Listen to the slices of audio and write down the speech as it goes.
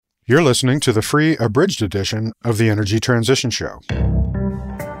You're listening to the free abridged edition of the Energy Transition Show.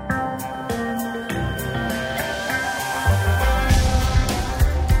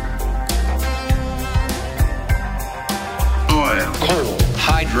 Oil, coal,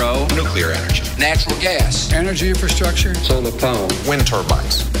 hydro, nuclear energy, natural gas, energy infrastructure, solar power, wind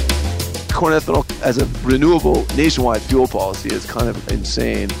turbines. Corn ethanol as a renewable nationwide fuel policy is kind of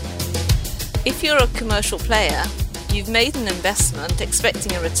insane. If you're a commercial player, you've made an investment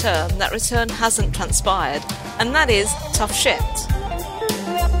expecting a return. That return hasn't transpired, and that is tough shit.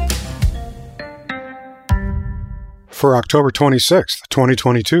 For October 26th,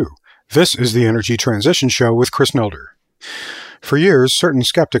 2022, this is the Energy Transition Show with Chris Nelder. For years, certain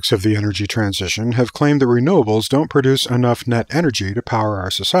skeptics of the energy transition have claimed that renewables don't produce enough net energy to power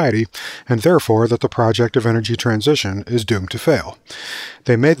our society, and therefore that the project of energy transition is doomed to fail.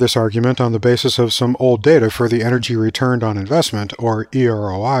 They made this argument on the basis of some old data for the energy returned on investment, or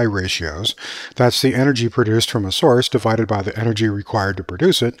EROI ratios. That's the energy produced from a source divided by the energy required to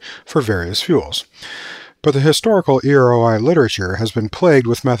produce it for various fuels. But the historical EROI literature has been plagued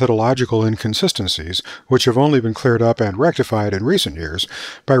with methodological inconsistencies, which have only been cleared up and rectified in recent years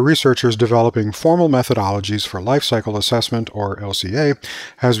by researchers developing formal methodologies for life cycle assessment, or LCA,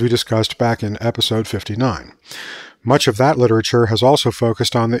 as we discussed back in episode 59. Much of that literature has also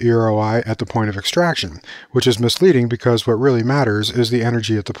focused on the EROI at the point of extraction, which is misleading because what really matters is the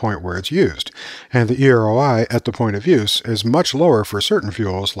energy at the point where it's used, and the EROI at the point of use is much lower for certain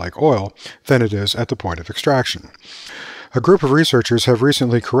fuels, like oil, than it is at the point of extraction. A group of researchers have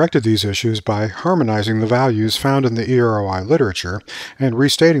recently corrected these issues by harmonizing the values found in the EROI literature and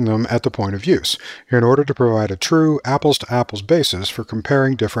restating them at the point of use, in order to provide a true apples-to-apples basis for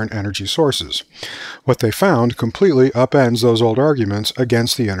comparing different energy sources. What they found completely upends those old arguments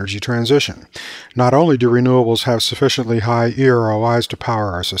against the energy transition. Not only do renewables have sufficiently high EROIs to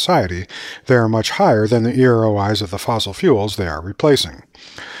power our society, they are much higher than the EROIs of the fossil fuels they are replacing.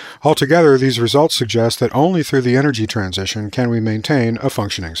 Altogether, these results suggest that only through the energy transition can we maintain a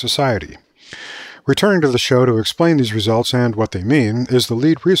functioning society. Returning to the show to explain these results and what they mean is the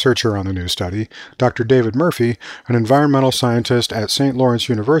lead researcher on the new study, Dr. David Murphy, an environmental scientist at St. Lawrence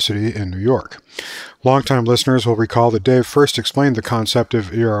University in New York. Longtime listeners will recall that Dave first explained the concept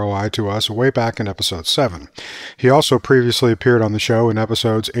of EROI to us way back in episode 7. He also previously appeared on the show in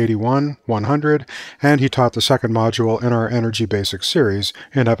episodes 81, 100, and he taught the second module in our Energy Basics series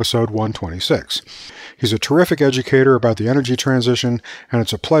in episode 126. He's a terrific educator about the energy transition, and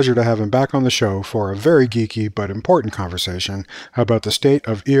it's a pleasure to have him back on the show for a very geeky but important conversation about the state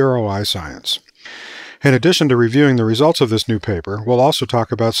of EROI science. In addition to reviewing the results of this new paper, we'll also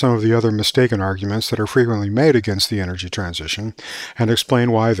talk about some of the other mistaken arguments that are frequently made against the energy transition and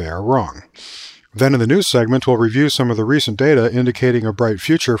explain why they are wrong. Then in the news segment, we'll review some of the recent data indicating a bright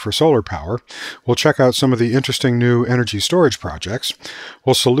future for solar power. We'll check out some of the interesting new energy storage projects.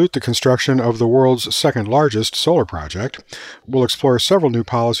 We'll salute the construction of the world's second largest solar project. We'll explore several new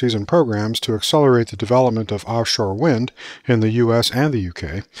policies and programs to accelerate the development of offshore wind in the US and the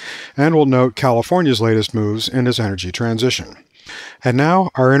UK. And we'll note California's latest moves in its energy transition. And now,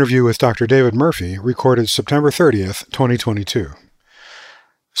 our interview with Dr. David Murphy, recorded September 30th, 2022.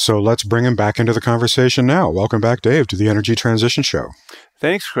 So let's bring him back into the conversation now. Welcome back, Dave, to the Energy Transition Show.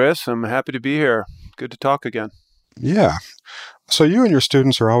 Thanks, Chris. I'm happy to be here. Good to talk again. Yeah. So you and your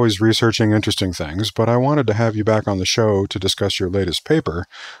students are always researching interesting things, but I wanted to have you back on the show to discuss your latest paper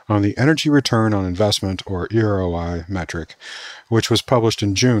on the energy return on investment, or EROI metric, which was published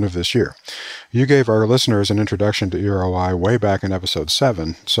in June of this year. You gave our listeners an introduction to EROI way back in episode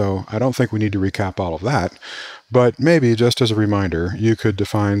 7, so I don't think we need to recap all of that. But maybe, just as a reminder, you could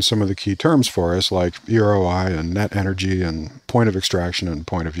define some of the key terms for us, like EROI and net energy and point of extraction and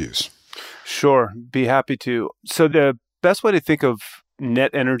point of use. Sure, be happy to. So the best way to think of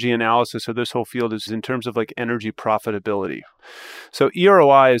net energy analysis of this whole field is in terms of like energy profitability. So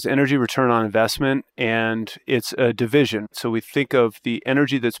EROI is energy return on investment, and it's a division. So we think of the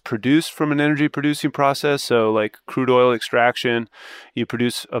energy that's produced from an energy producing process. So like crude oil extraction, you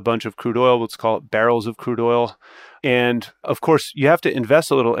produce a bunch of crude oil, let's call it barrels of crude oil. And of course, you have to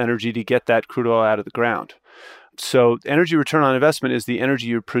invest a little energy to get that crude oil out of the ground. So energy return on investment is the energy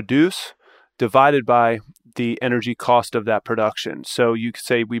you produce divided by the energy cost of that production. So you could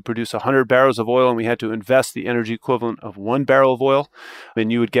say we produce 100 barrels of oil and we had to invest the energy equivalent of 1 barrel of oil,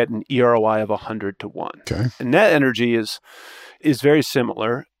 and you would get an EROI of 100 to 1. Okay. And net energy is very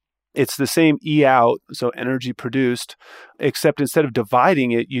similar. It's the same E out, so energy produced, except instead of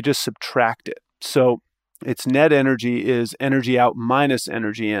dividing it, you just subtract it. So Its net energy is energy out minus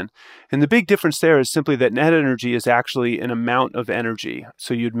energy in. And the big difference there is simply that net energy is actually an amount of energy.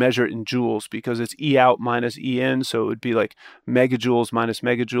 So you'd measure it in joules because it's E out minus E in. So it would be like megajoules minus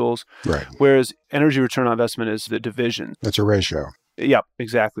megajoules. Right. Whereas energy return on investment is the division. That's a ratio. Yep,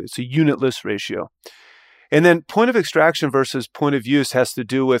 exactly. It's a unitless ratio. And then point of extraction versus point of use has to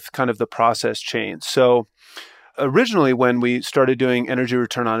do with kind of the process chain. So originally, when we started doing energy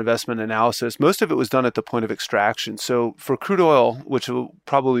return on investment analysis, most of it was done at the point of extraction. So for crude oil, which will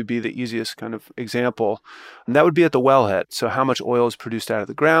probably be the easiest kind of example, that would be at the wellhead. So how much oil is produced out of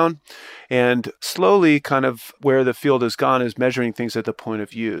the ground. And slowly kind of where the field has gone is measuring things at the point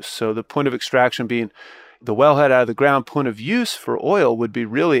of use. So the point of extraction being the wellhead out of the ground. Point of use for oil would be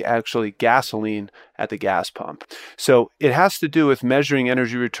really actually gasoline at the gas pump. So it has to do with measuring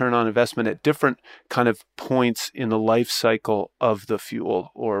energy return on investment at different kind of points in the life cycle of the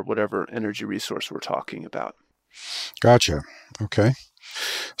fuel or whatever energy resource we're talking about. Gotcha. Okay.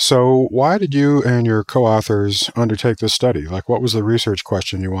 So why did you and your co-authors undertake this study? Like, what was the research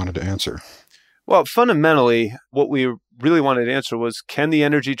question you wanted to answer? Well, fundamentally, what we really wanted to answer was, can the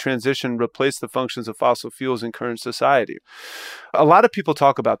energy transition replace the functions of fossil fuels in current society? A lot of people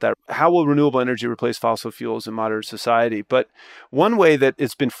talk about that. How will renewable energy replace fossil fuels in modern society? But one way that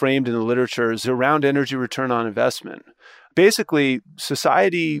it's been framed in the literature is around energy return on investment. Basically,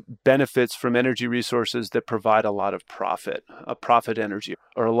 society benefits from energy resources that provide a lot of profit, a profit energy,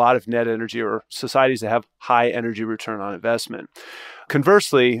 or a lot of net energy, or societies that have high energy return on investment.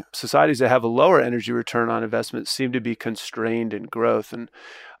 Conversely, societies that have a lower energy return on investment seem to be constrained in growth. And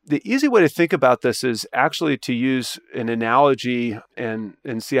the easy way to think about this is actually to use an analogy, and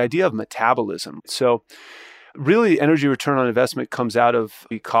it's the idea of metabolism. So really, energy return on investment comes out of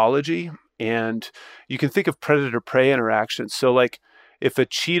ecology. And you can think of predator-prey interactions. So like if a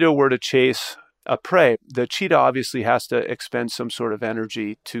cheetah were to chase a prey, the cheetah obviously has to expend some sort of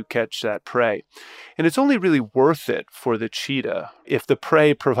energy to catch that prey. And it's only really worth it for the cheetah if the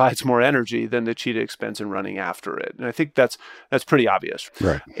prey provides more energy than the cheetah expends in running after it. And I think that's pretty obvious.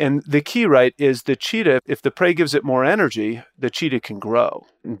 Right. And the key, right, is the cheetah, if the prey gives it more energy, the cheetah can grow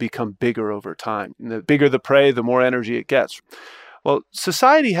and become bigger over time. And the bigger the prey, the more energy it gets. Well,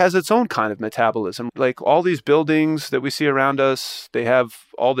 society has its own kind of metabolism. Like all these buildings that we see around us, they have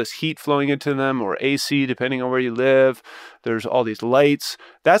all this heat flowing into them, or AC, depending on where you live. There's all these lights.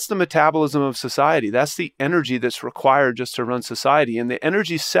 That's the metabolism of society. That's the energy that's required just to run society. And the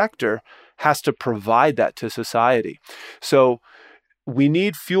energy sector has to provide that to society. So we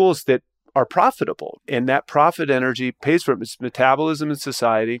need fuels that are profitable, and that profit energy pays for its metabolism in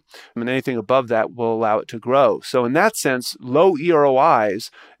society, and anything above that will allow it to grow. So in that sense, low EROIs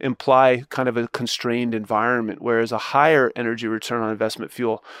imply kind of a constrained environment, whereas a higher energy return on investment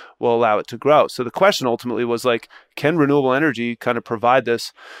fuel will allow it to grow. So the question ultimately was like, can renewable energy kind of provide the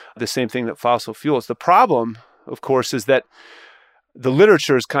same thing that fossil fuels? The problem, of course, is that the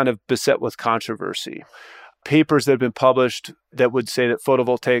literature is kind of beset with controversy. Papers that have been published that would say that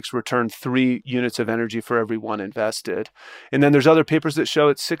photovoltaics return 3 units of energy for every 1 invested. And then there's other papers that show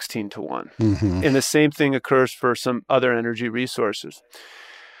it's 16 to 1. Mm-hmm. And the same thing occurs for some other energy resources.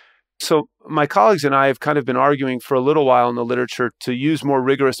 So my colleagues and I have kind of been arguing for a little while in the literature to use more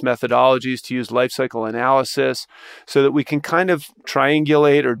rigorous methodologies, to use life cycle analysis, so that we can kind of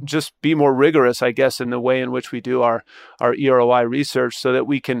triangulate or just be more rigorous, I guess, in the way in which we do our EROI research, so that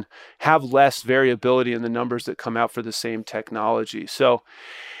we can have less variability in the numbers that come out for the same technology. So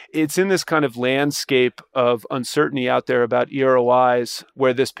it's in this kind of landscape of uncertainty out there about EROIs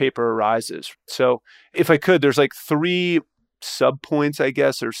where this paper arises. So if I could, there's like 3 sub-points, I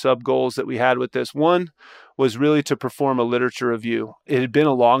guess, or sub-goals that we had with this. One was really to perform a literature review. It had been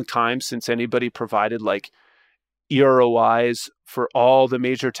a long time since anybody provided like EROIs for all the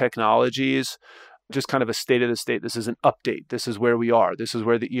major technologies, just kind of a state of the state. This is an update. This is where we are. This is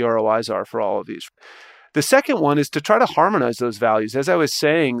where the EROIs are for all of these. The second one is to try to harmonize those values. As I was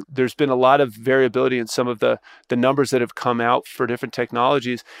saying, there's been a lot of variability in some of the numbers that have come out for different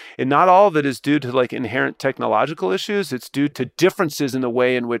technologies. And not all of it is due to like inherent technological issues. It's due to differences in the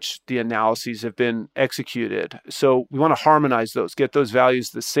way in which the analyses have been executed. So we want to harmonize those, get those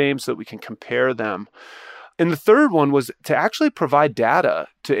values the same so that we can compare them. And the third one was to actually provide data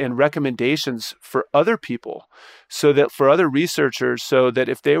and recommendations for other people, so that for other researchers, so that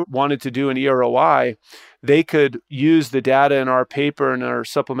if they wanted to do an EROI, they could use the data in our paper and our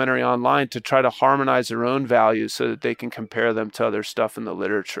supplementary online to try to harmonize their own values so that they can compare them to other stuff in the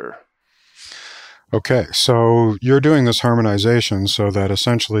literature. Okay, so you're doing this harmonization so that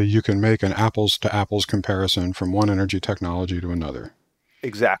essentially you can make an apples-to-apples comparison from one energy technology to another.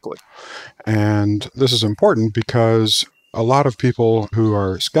 Exactly. And this is important because a lot of people who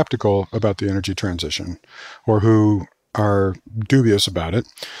are skeptical about the energy transition or who are dubious about it,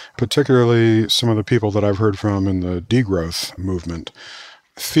 particularly some of the people that I've heard from in the degrowth movement,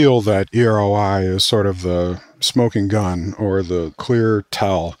 feel that EROI is sort of the smoking gun or the clear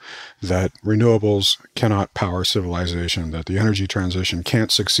tell that renewables cannot power civilization, that the energy transition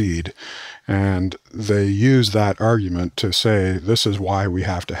can't succeed. And they use that argument to say this is why we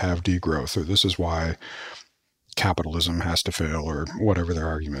have to have degrowth, or this is why capitalism has to fail, or whatever their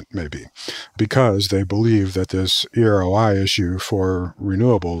argument may be, because they believe that this EROI issue for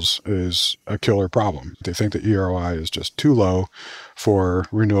renewables is a killer problem. They think that EROI is just too low for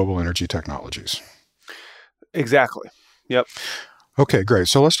renewable energy technologies. Exactly. Yep. Okay, great.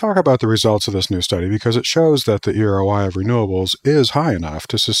 So let's talk about the results of this new study, because it shows that the EROI of renewables is high enough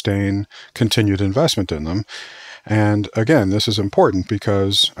to sustain continued investment in them. And again, this is important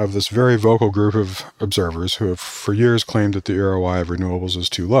because of this very vocal group of observers who have for years claimed that the EROI of renewables is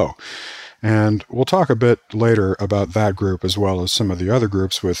too low. And we'll talk a bit later about that group as well as some of the other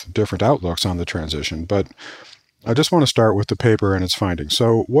groups with different outlooks on the transition. But I just want to start with the paper and its findings.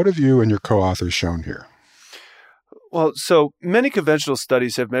 So what have you and your co-authors shown here? Well, so many conventional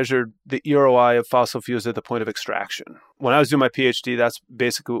studies have measured the EROI of fossil fuels at the point of extraction. When I was doing my PhD, that's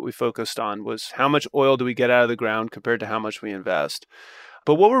basically what we focused on, was how much oil do we get out of the ground compared to how much we invest.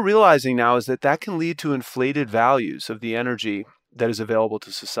 But what we're realizing now is that that can lead to inflated values of the energy that is available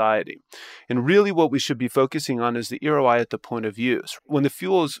to society. And really what we should be focusing on is the EROI at the point of use, when the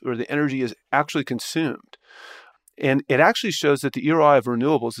fuels or the energy is actually consumed. And it actually shows that the EROI of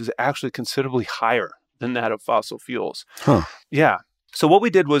renewables is actually considerably higher than that of fossil fuels. Huh. Yeah. So what we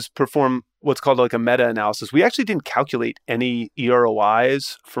did was perform what's called like a meta-analysis. We actually didn't calculate any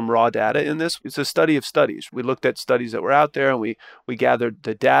EROIs from raw data in this. It's a study of studies. We looked at studies that were out there and we gathered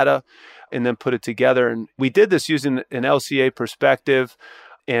the data and then put it together. And we did this using an LCA perspective,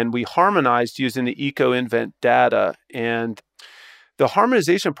 and we harmonized using the EcoInvent data. And the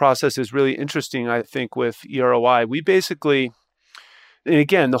harmonization process is really interesting, I think, with EROI. We basically... And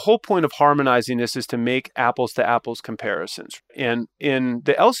again, the whole point of harmonizing this is to make apples to apples comparisons. And in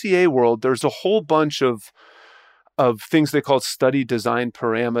the LCA world, there's a whole bunch of things they call study design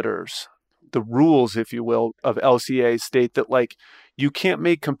parameters. The rules, if you will, of LCA state that like you can't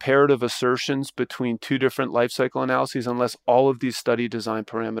make comparative assertions between two different life cycle analyses unless all of these study design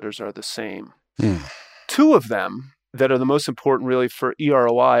parameters are the same. Two of them that are the most important really for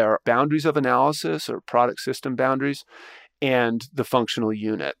EROI are boundaries of analysis or product system boundaries, and the functional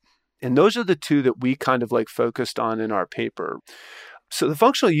unit. And those are the two that we kind of like focused on in our paper. So the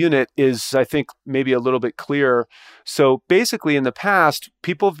functional unit is, I think, maybe a little bit clearer. So basically in the past,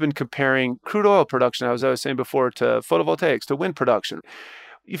 people have been comparing crude oil production, as I was saying before, to photovoltaics, to wind production.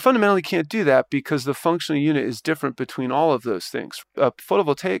 You fundamentally can't do that because the functional unit is different between all of those things. A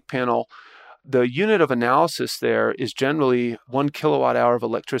photovoltaic panel, the unit of analysis there is generally 1 kilowatt hour of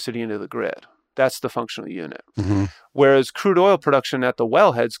electricity into the grid. That's the functional unit. Mm-hmm. Whereas crude oil production at the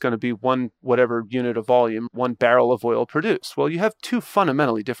wellhead is going to be one whatever unit of volume, 1 barrel of oil produced. Well, you have two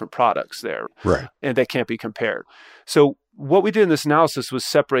fundamentally different products there, right? And that can't be compared. So what we did in this analysis was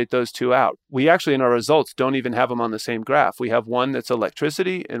separate those two out. We actually, in our results, don't even have them on the same graph. We have one that's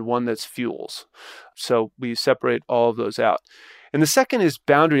electricity and one that's fuels. So we separate all of those out. And the second is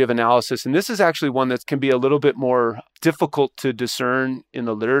boundary of analysis. And this is actually one that can be a little bit more difficult to discern in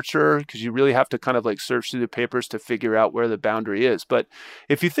the literature because you really have to kind of like search through the papers to figure out where the boundary is. But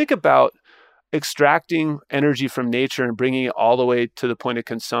if you think about extracting energy from nature and bringing it all the way to the point of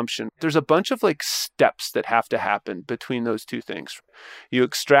consumption, there's a bunch of like steps that have to happen between those two things. You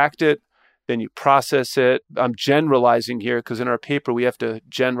extract it, then you process it. I'm generalizing here because in our paper, we have to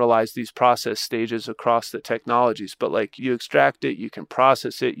generalize these process stages across the technologies. But like you extract it, you can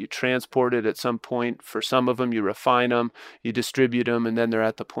process it, you transport it at some point. For some of them, you refine them, you distribute them, and then they're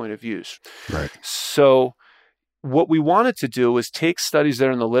at the point of use. Right. So what we wanted to do was take studies that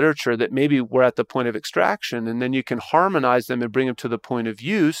are in the literature that maybe were at the point of extraction, and then you can harmonize them and bring them to the point of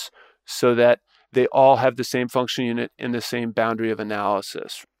use so that they all have the same function unit and the same boundary of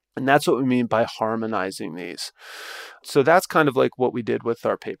analysis. And that's what we mean by harmonizing these. So that's kind of like what we did with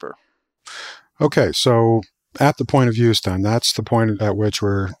our paper. Okay, so at the point of use then, that's the point at which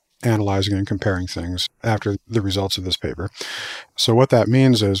we're analyzing and comparing things after the results of this paper. So what that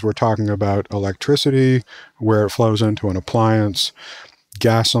means is we're talking about electricity, where it flows into an appliance,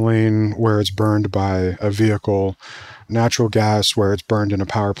 gasoline, where it's burned by a vehicle, natural gas, where it's burned in a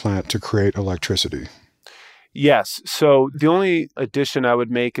power plant to create electricity. Yes. So the only addition I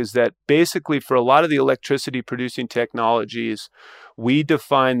would make is that basically for a lot of the electricity producing technologies, we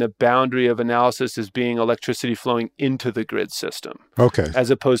define the boundary of analysis as being electricity flowing into the grid system. Okay.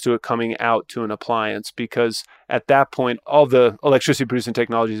 As opposed to it coming out to an appliance, because at that point, all the electricity producing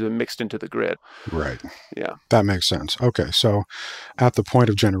technologies are mixed into the grid. Right. Yeah. That makes sense. Okay. So at the point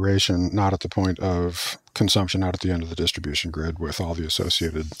of generation, not at the point of consumption, not at the end of the distribution grid with all the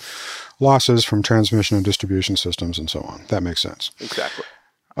associated losses from transmission and distribution systems and so on. That makes sense. Exactly.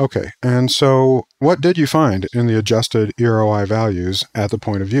 Okay. And so what did you find in the adjusted EROI values at the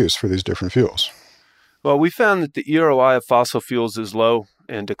point of use for these different fuels? Well, we found that the EROI of fossil fuels is low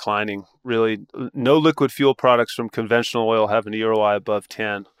and declining. Really, no liquid fuel products from conventional oil have an EROI above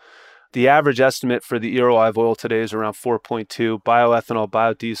 10. The average estimate for the EROI of oil today is around 4.2. Bioethanol,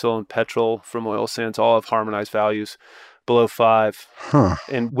 biodiesel, and petrol from oil sands all have harmonized values below 5.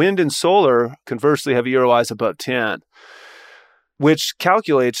 And wind and solar, conversely, have EROIs above 10, which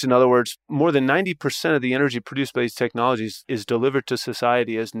calculates, in other words, more than 90% of the energy produced by these technologies is delivered to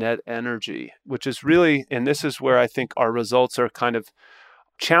society as net energy, which is really, and this is where I think our results are kind of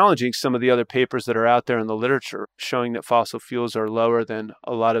challenging some of the other papers that are out there in the literature, showing that fossil fuels are lower than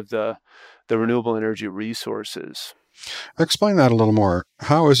a lot of the renewable energy resources. Explain that a little more.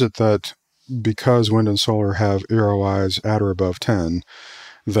 How is it that because wind and solar have EROIs at or above 10,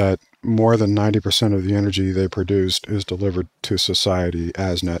 that more than 90% of the energy they produced is delivered to society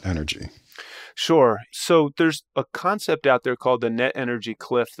as net energy? Sure. So there's a concept out there called the net energy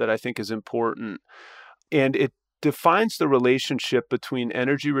cliff that I think is important. And it defines the relationship between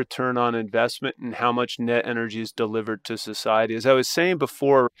energy return on investment and how much net energy is delivered to society. As I was saying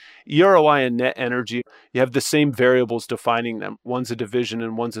before, EROI and net energy, you have the same variables defining them. One's a division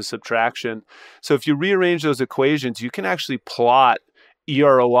and one's a subtraction. So if you rearrange those equations, you can actually plot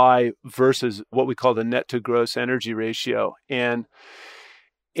EROI versus what we call the net to gross energy ratio. And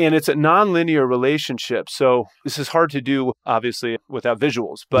it's a nonlinear relationship. So this is hard to do, obviously, without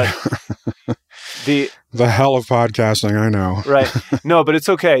visuals, but the hell of podcasting, I know. Right. No, but it's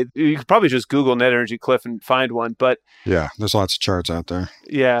okay. You could probably just Google net energy cliff and find one. But yeah, there's lots of charts out there.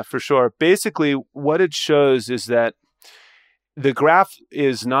 Yeah, for sure. Basically, what it shows is that the graph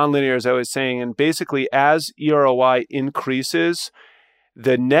is nonlinear, as I was saying, and basically as EROI increases,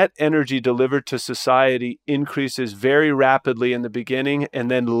 the net energy delivered to society increases very rapidly in the beginning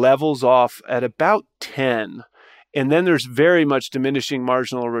and then levels off at about 10. And then there's very much diminishing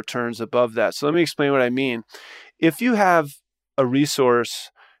marginal returns above that. So let me explain what I mean. If you have a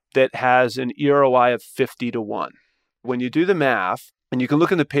resource that has an EROI of 50 to 1, when you do the math, and you can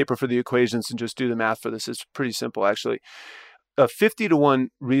look in the paper for the equations and just do the math for this, it's pretty simple actually. A 50 to 1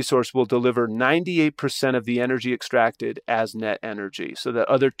 resource will deliver 98% of the energy extracted as net energy. So the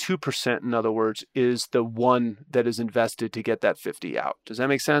other 2%, in other words, is the one that is invested to get that 50 out. Does that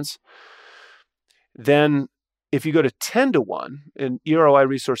make sense? Then if you go to 10 to 1, an EROI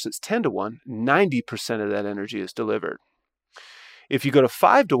resource that's 10 to 1, 90% of that energy is delivered. If you go to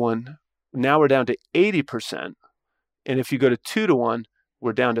 5 to 1, now we're down to 80%. And if you go to 2 to 1,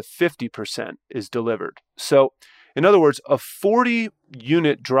 we're down to 50% is delivered. So in other words, a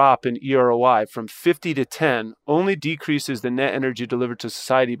 40-unit drop in EROI from 50 to 10 only decreases the net energy delivered to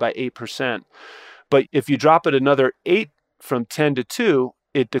society by 8%. But if you drop it another 8 from 10 to 2,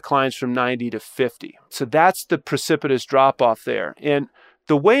 it declines from 90 to 50. So that's the precipitous drop-off there. And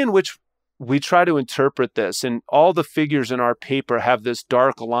the way in which we try to interpret this, and all the figures in our paper have this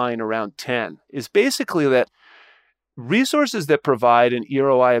dark line around 10, is basically that resources that provide an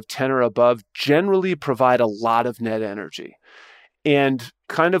EROI of 10 or above generally provide a lot of net energy. And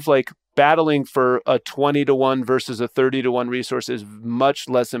kind of like battling for a 20 to 1 versus a 30 to 1 resource is much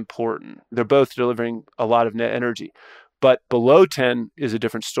less important. They're both delivering a lot of net energy. But below 10 is a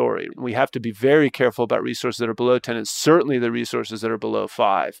different story. We have to be very careful about resources that are below 10 and certainly the resources that are below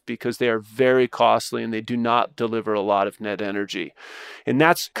 5 because they are very costly and they do not deliver a lot of net energy. And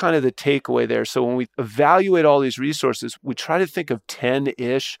that's kind of the takeaway there. So when we evaluate all these resources, we try to think of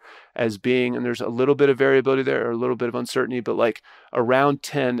 10-ish as being, and there's a little bit of variability there or a little bit of uncertainty, but like around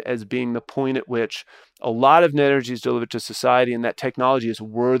 10 as being the point at which a lot of net energy is delivered to society and that technology is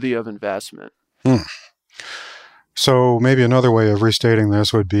worthy of investment. So maybe another way of restating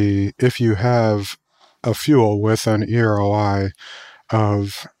this would be if you have a fuel with an EROI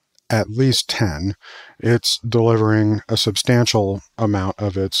of at least 10, it's delivering a substantial amount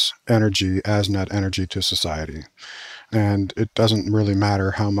of its energy as net energy to society. And it doesn't really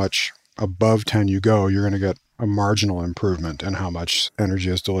matter how much above 10 you go, you're going to get a marginal improvement in how much energy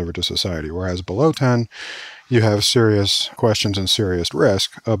is delivered to society. Whereas below 10, you have serious questions and serious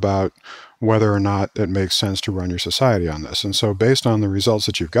risk about whether or not it makes sense to run your society on this. And so based on the results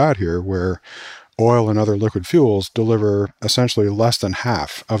that you've got here, where oil and other liquid fuels deliver essentially less than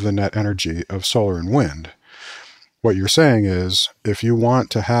half of the net energy of solar and wind. What you're saying is, if you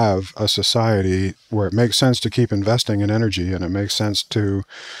want to have a society where it makes sense to keep investing in energy and it makes sense to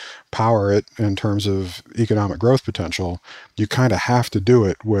power it in terms of economic growth potential, you kind of have to do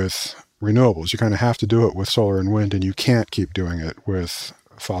it with renewables. You kind of have to do it with solar and wind, and you can't keep doing it with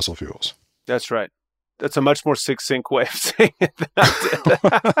fossil fuels. That's right. That's a much more succinct way of saying it than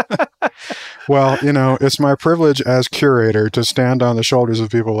I did. Well, it's my privilege as curator to stand on the shoulders of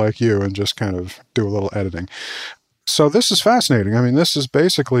people like you and just kind of do a little editing. So this is fascinating. I mean, this is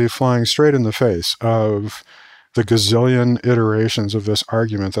basically flying straight in the face of the gazillion iterations of this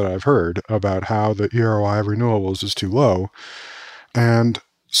argument that I've heard about how the EROI of renewables is too low. And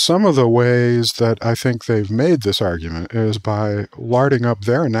some of the ways that I think they've made this argument is by larding up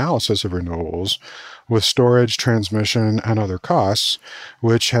their analysis of renewables with storage, transmission, and other costs,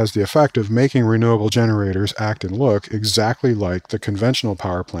 which has the effect of making renewable generators act and look exactly like the conventional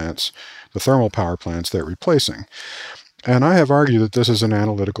power plants, the thermal power plants they're replacing. And I have argued that this is an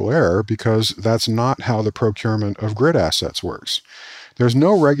analytical error because that's not how the procurement of grid assets works. There's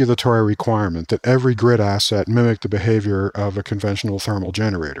no regulatory requirement that every grid asset mimic the behavior of a conventional thermal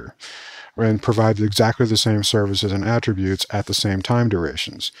generator and provide exactly the same services and attributes at the same time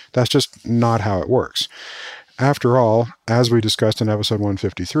durations. That's just not how it works. After all, as we discussed in episode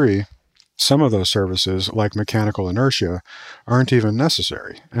 153, some of those services, like mechanical inertia, aren't even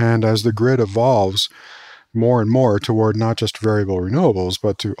necessary. And as the grid evolves more and more toward not just variable renewables,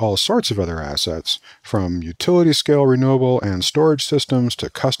 but to all sorts of other assets, from utility scale renewable and storage systems to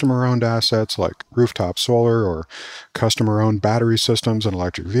customer-owned assets like rooftop solar or customer-owned battery systems and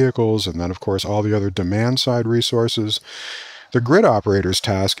electric vehicles, and then, of course, all the other demand-side resources. The grid operator's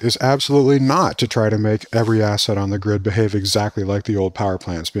task is absolutely not to try to make every asset on the grid behave exactly like the old power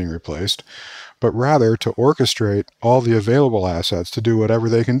plants being replaced, but rather to orchestrate all the available assets to do whatever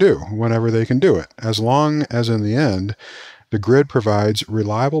they can do, whenever they can do it, as long as in the end, the grid provides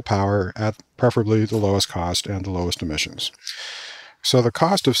reliable power at preferably the lowest cost and the lowest emissions. So the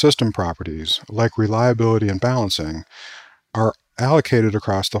cost of system properties, like reliability and balancing, are allocated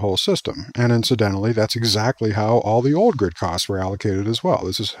across the whole system. And incidentally, that's exactly how all the old grid costs were allocated as well.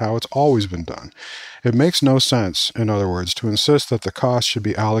 This is how it's always been done. It makes no sense, in other words, to insist that the cost should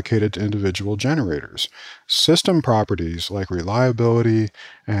be allocated to individual generators. System properties like reliability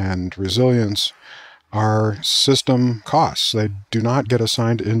and resilience are system costs. They do not get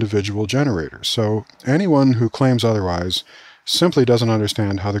assigned to individual generators. So anyone who claims otherwise simply doesn't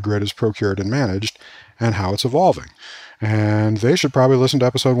understand how the grid is procured and managed and how it's evolving. And they should probably listen to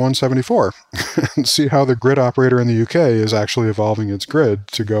episode 174 and see how the grid operator in the UK is actually evolving its grid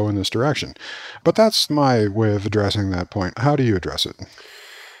to go in this direction. But that's my way of addressing that point. How do you address it?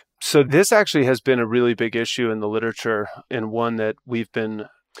 So this actually has been a really big issue in the literature, and one that we've been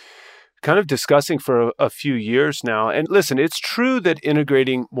kind of discussing for a few years now. And listen, it's true that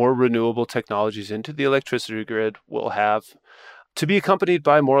integrating more renewable technologies into the electricity grid will have to be accompanied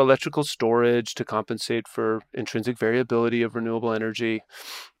by more electrical storage to compensate for intrinsic variability of renewable energy,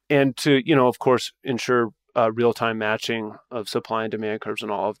 and to, of course, ensure real-time matching of supply and demand curves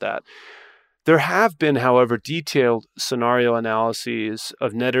and all of that. There have been, however, detailed scenario analyses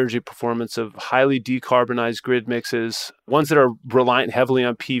of net energy performance of highly decarbonized grid mixes, ones that are reliant heavily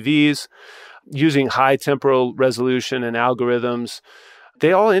on PVs, using high temporal resolution and algorithms.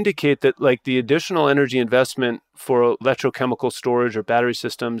 They all indicate that the additional energy investment for electrochemical storage or battery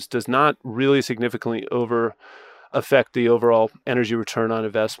systems does not really significantly affect the overall energy return on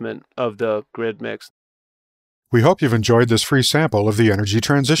investment of the grid mix. We hope you've enjoyed this free sample of the Energy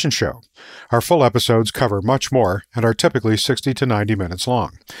Transition Show. Our full episodes cover much more and are typically 60 to 90 minutes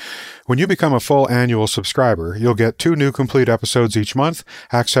long. When you become a full annual subscriber, you'll get 2 new complete episodes each month,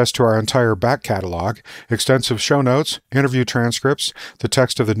 access to our entire back catalog, extensive show notes, interview transcripts, the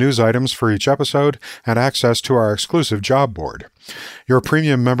text of the news items for each episode, and access to our exclusive job board. Your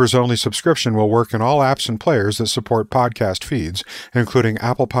premium members-only subscription will work in all apps and players that support podcast feeds, including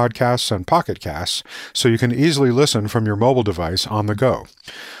Apple Podcasts and Pocket Casts, so you can easily listen from your mobile device on the go.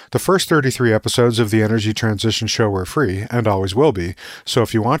 The first 33 episodes of the Energy Transition Show were free, and always will be, so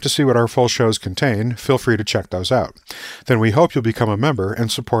if you want to see what our full shows contain, feel free to check those out. Then we hope you'll become a member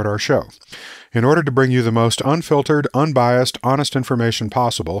and support our show. In order to bring you the most unfiltered, unbiased, honest information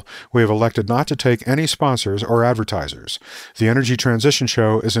possible, we have elected not to take any sponsors or advertisers. The Energy Transition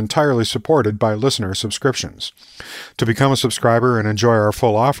Show is entirely supported by listener subscriptions. To become a subscriber and enjoy our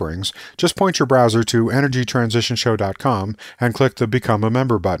full offerings, just point your browser to energytransitionshow.com and click the Become a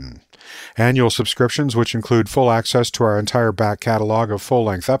Member button. Annual subscriptions, which include full access to our entire back catalog of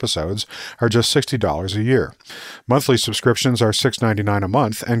full-length episodes, are just $60 a year. Monthly subscriptions are $6.99 a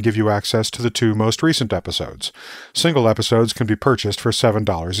month and give you access to the 2 most recent episodes. Single episodes can be purchased for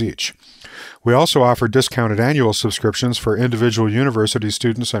 $7 each. We also offer discounted annual subscriptions for individual university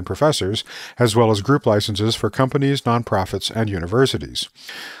students and professors, as well as group licenses for companies, nonprofits, and universities.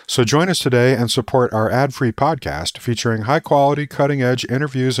 So join us today and support our ad-free podcast featuring high-quality, cutting-edge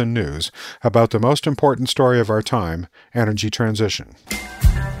interviews and news about the most important story of our time, energy transition.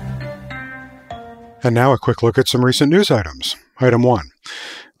 And now a quick look at some recent news items. Item 1.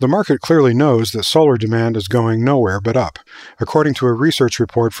 The market clearly knows that solar demand is going nowhere but up. According to a research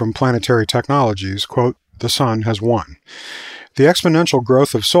report from Planetary Technologies, quote, "The sun has won." The exponential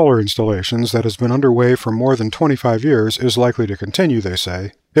growth of solar installations that has been underway for more than 25 years is likely to continue, they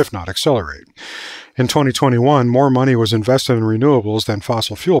say, if not accelerate. In 2021, more money was invested in renewables than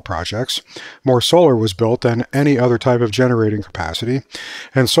fossil fuel projects, more solar was built than any other type of generating capacity,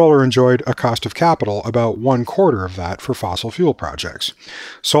 and solar enjoyed a cost of capital about 1/4 of that for fossil fuel projects.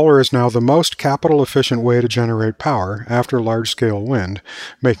 Solar is now the most capital-efficient way to generate power after large-scale wind,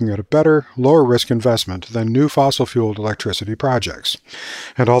 making it a better, lower-risk investment than new fossil-fueled electricity projects.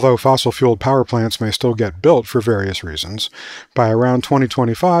 And although fossil-fueled power plants may still get built for various reasons, by around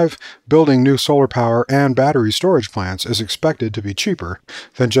 2025, building new solar power and battery storage plants is expected to be cheaper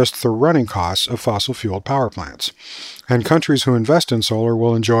than just the running costs of fossil-fueled power plants. And countries who invest in solar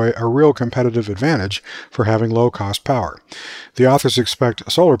will enjoy a real competitive advantage for having low-cost power. The authors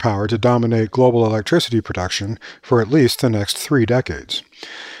expect solar power to dominate global electricity production for at least the next 3 decades.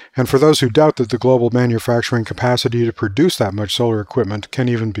 And for those who doubt that the global manufacturing capacity to produce that much solar equipment can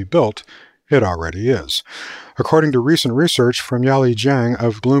even be built, it already is. According to recent research from Yali Jiang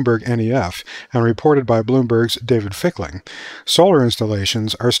of Bloomberg NEF and reported by Bloomberg's David Fickling, solar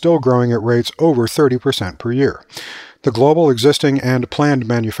installations are still growing at rates over 30% per year. The global existing and planned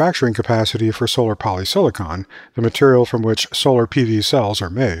manufacturing capacity for solar polysilicon, the material from which solar PV cells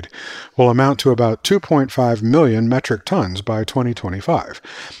are made, will amount to about 2.5 million metric tons by 2025.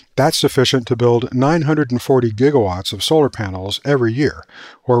 That's sufficient to build 940 gigawatts of solar panels every year,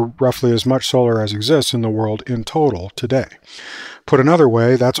 or roughly as much solar as exists in the world in total today. Put another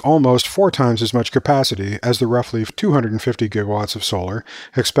way, that's almost 4 times as much capacity as the roughly 250 gigawatts of solar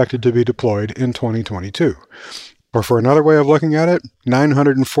expected to be deployed in 2022. Or for another way of looking at it,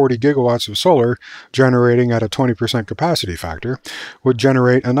 940 gigawatts of solar, generating at a 20% capacity factor, would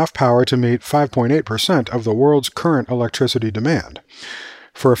generate enough power to meet 5.8% of the world's current electricity demand.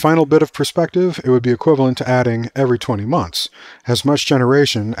 For a final bit of perspective, it would be equivalent to adding, every 20 months, as much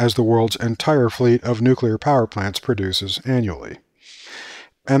generation as the world's entire fleet of nuclear power plants produces annually.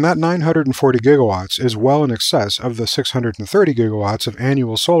 And that 940 gigawatts is well in excess of the 630 gigawatts of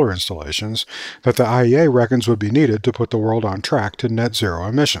annual solar installations that the IEA reckons would be needed to put the world on track to net zero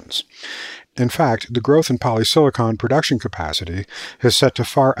emissions. In fact, the growth in polysilicon production capacity is set to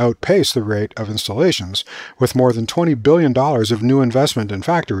far outpace the rate of installations, with more than $20 billion of new investment in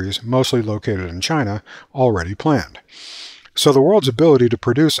factories, mostly located in China, already planned. So the world's ability to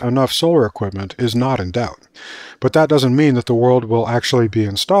produce enough solar equipment is not in doubt. But that doesn't mean that the world will actually be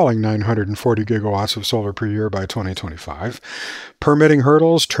installing 940 gigawatts of solar per year by 2025. Permitting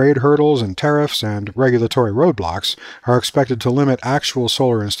hurdles, trade hurdles, and tariffs and regulatory roadblocks are expected to limit actual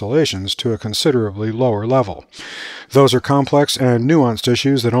solar installations to a considerably lower level. Those are complex and nuanced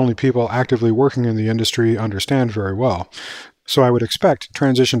issues that only people actively working in the industry understand very well. So I would expect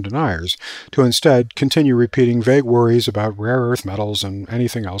transition deniers to instead continue repeating vague worries about rare earth metals and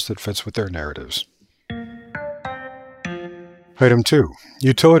anything else that fits with their narratives. Item 2.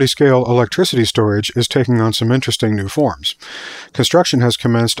 Utility-scale electricity storage is taking on some interesting new forms. Construction has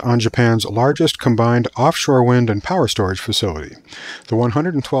commenced on Japan's largest combined offshore wind and power storage facility, the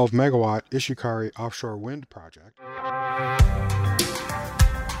 112-megawatt Ishikari offshore wind project.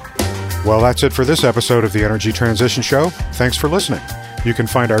 Well, that's it for this episode of the Energy Transition Show. Thanks for listening. You can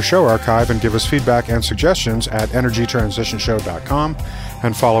find our show archive and give us feedback and suggestions at energytransitionshow.com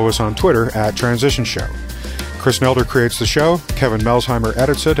and follow us on Twitter at Transition Show. Chris Nelder creates the show, Kevin Melsheimer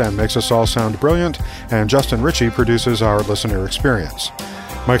edits it and makes us all sound brilliant, and Justin Ritchie produces our listener experience.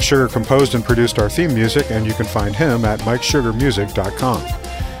 Mike Sugar composed and produced our theme music, and you can find him at MikeSugarMusic.com.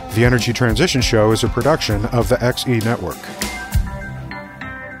 The Energy Transition Show is a production of the XE Network.